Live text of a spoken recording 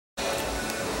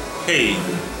Hey,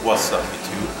 what's up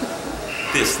YouTube?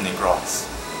 This is Nick Ross,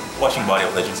 watching Body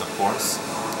of Legends of course.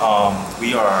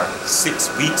 We are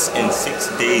 6 weeks and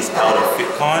 6 days out of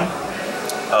FitCon.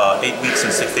 8 weeks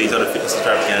and 6 days out of Fitness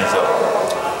Extravaganza.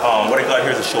 What I got here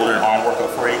is a shoulder and arm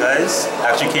workout for you guys.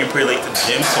 Actually came pretty late to the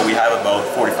gym, so we have about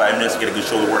 45 minutes to get a good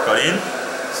shoulder workout in.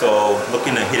 So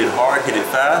looking to hit it hard, hit it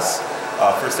fast.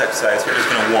 First exercise here is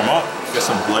going to warm up, get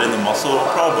some blood in the muscle,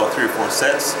 probably about 3 or 4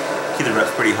 sets. Keep the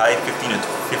reps pretty high,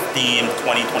 15,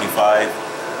 20, 25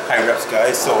 high reps,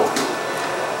 guys. So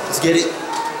let's get it.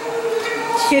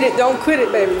 Hit it, don't quit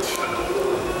it, baby.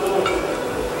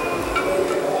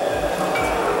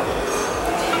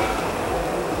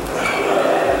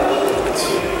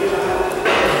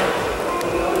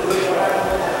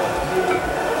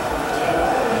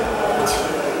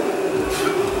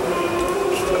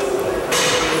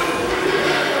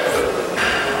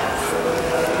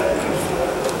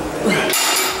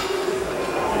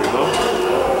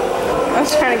 I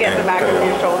was trying to get the back of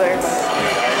your shoulders.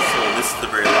 So this is the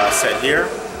very last set here.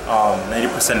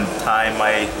 90% of the time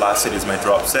my last set is my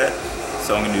drop set.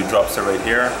 So I'm going to do drop set right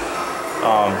here.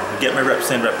 Get my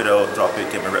reps in, rep it out, drop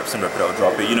it, get my reps in, rep it out,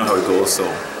 drop it. You know how it goes, so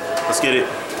let's get it.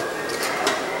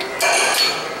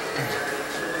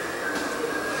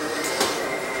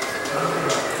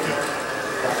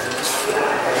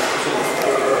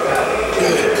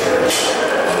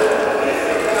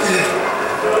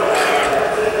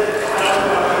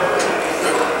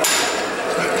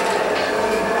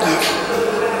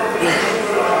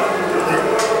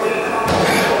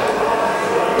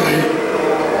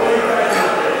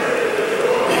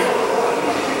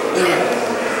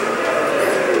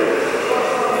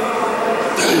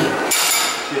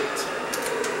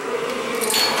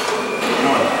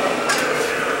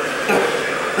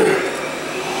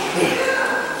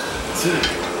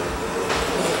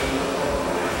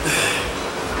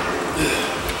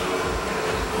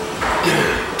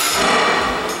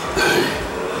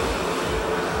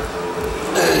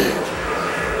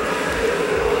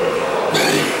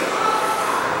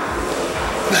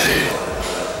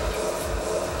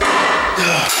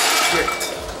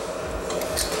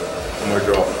 One more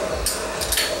drop.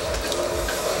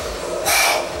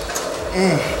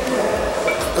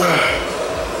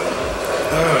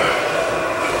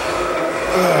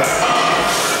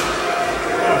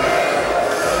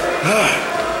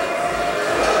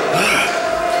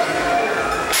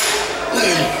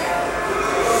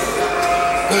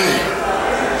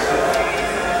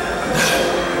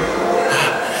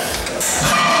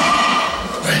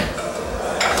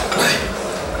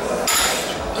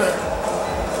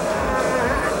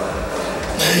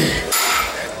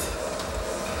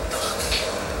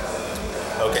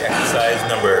 Okay, exercise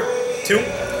number 2.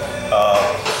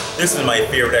 This is my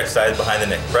favorite exercise behind the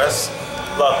neck press.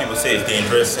 A lot of people say it's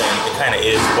dangerous, and it kind of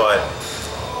is, but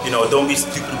you know, don't be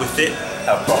stupid with it.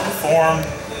 Have proper form,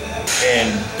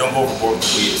 and don't go overboard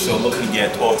with weight. So looking to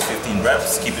get 12 to 15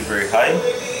 reps, keep it very high,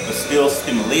 but still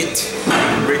stimulate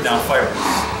and break down fibers.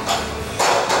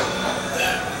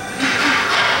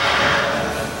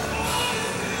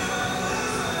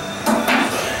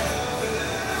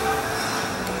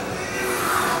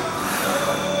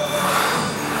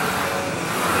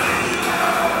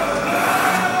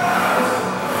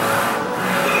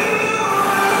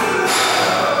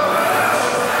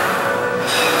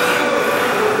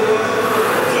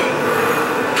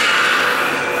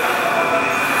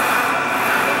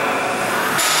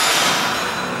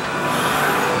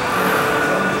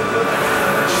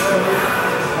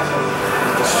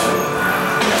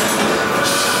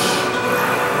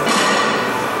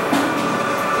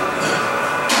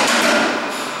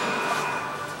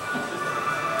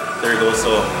 There you go.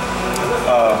 So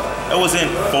that wasn't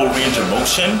full range of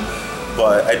motion,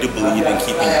 but I do believe in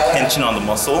keeping tension on the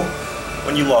muscle.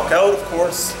 When you lock out, of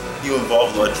course, you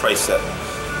involve the tricep.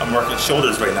 I'm working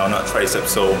shoulders right now, not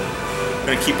triceps, so I'm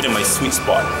gonna keep it in my sweet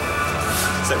spot.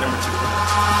 Set number 2.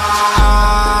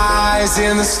 Eyes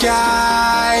in the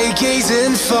sky,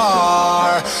 gazing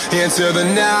far into the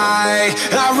night.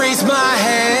 I raise my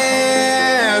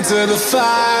hand to the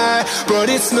fire, but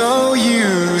it's no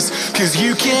use, 'cause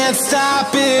you can't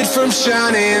stop it from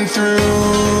shining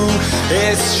through.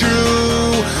 It's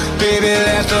true, baby,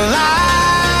 let the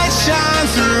light shine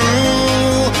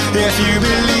through. If you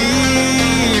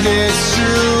believe it's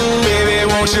true, baby,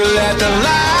 won't you let the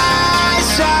light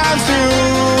shine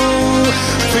through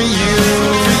for you.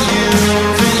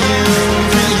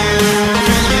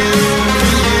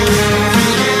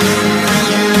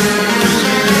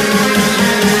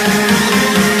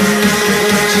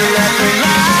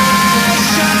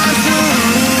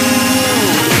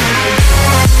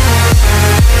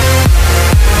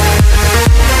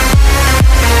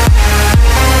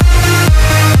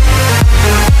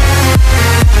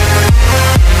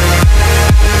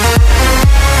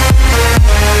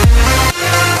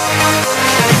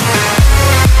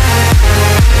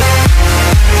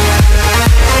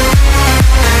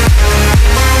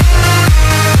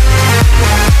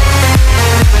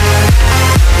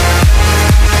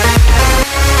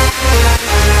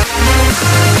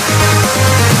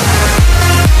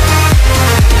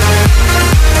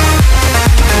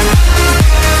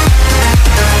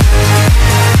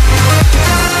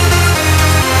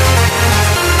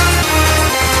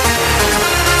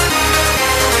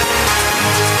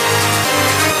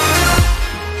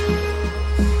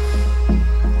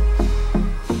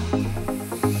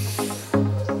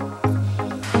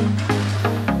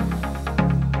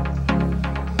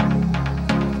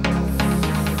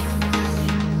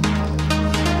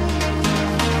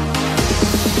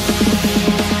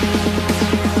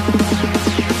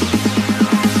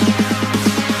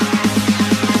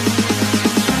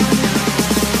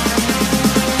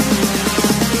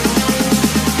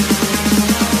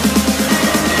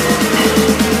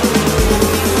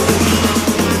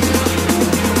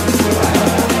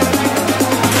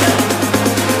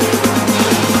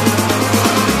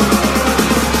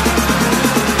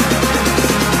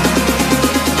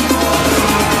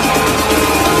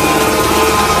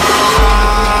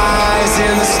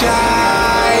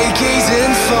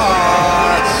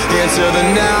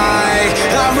 the night.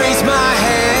 I raise my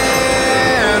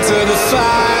hand to the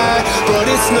fire, but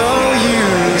it's no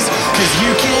use, 'cause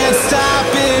you can't stop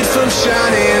it from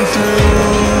shining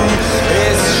through.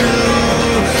 It's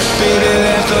true, baby,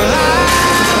 let the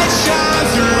light shine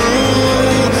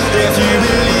through. If you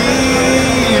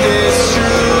believe it's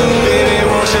true, baby,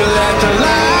 won't you let the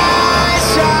light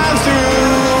shine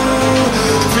through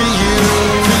for you,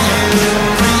 for you,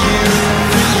 for you,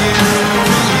 for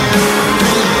you, for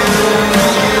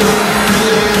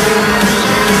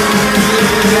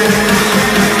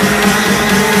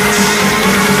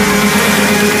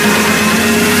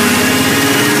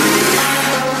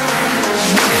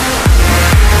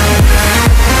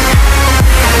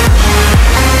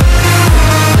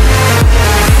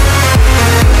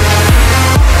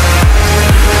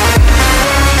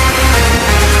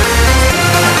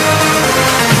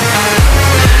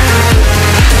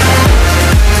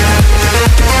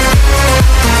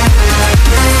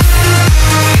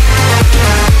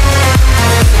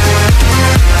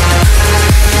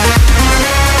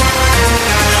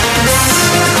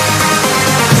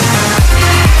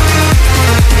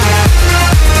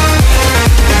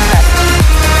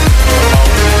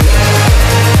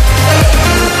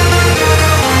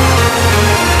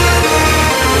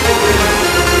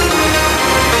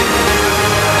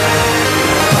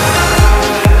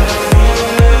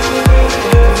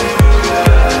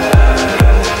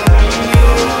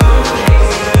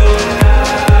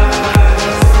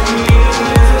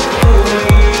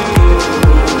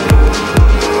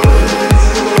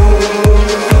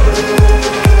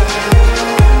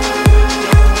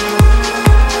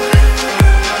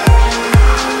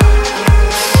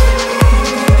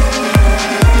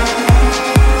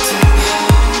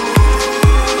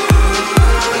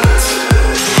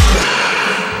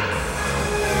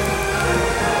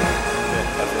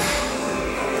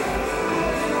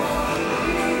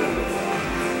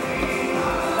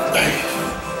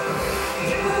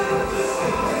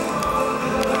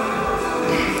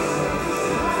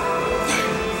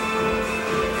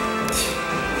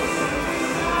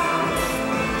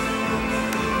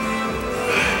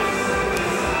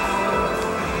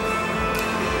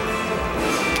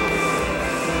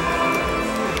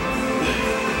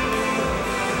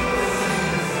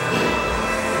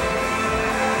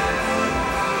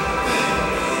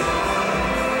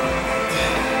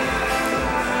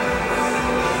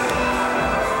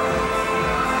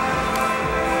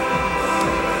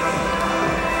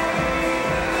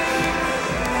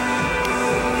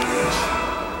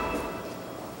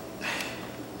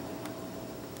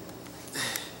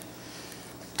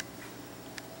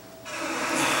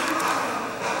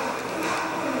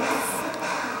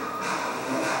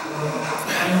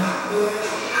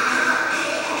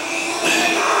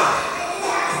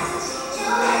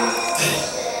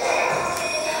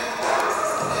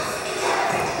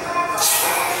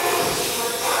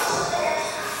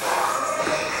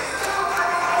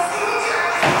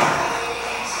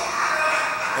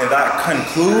And that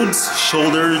concludes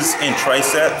shoulders and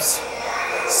triceps.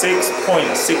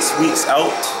 6.6 weeks out,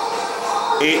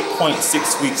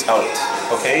 8.6 weeks out,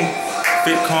 okay?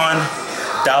 FitCon,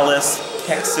 Dallas,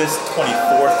 Texas,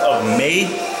 24th of May.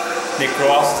 Nick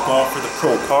Ross is going for the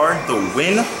pro card, the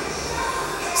win.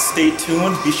 Stay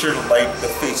tuned, be sure to like the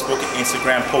Facebook and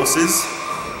Instagram posts.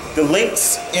 The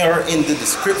links are in the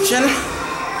description.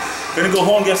 Gonna go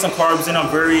home, get some carbs in. I'm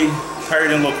very tired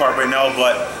and low carb right now,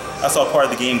 but that's all part of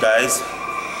the game, guys.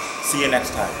 See you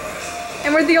next time.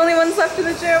 And we're the only ones left in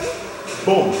the gym.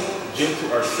 Boom, gym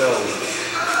to ourselves.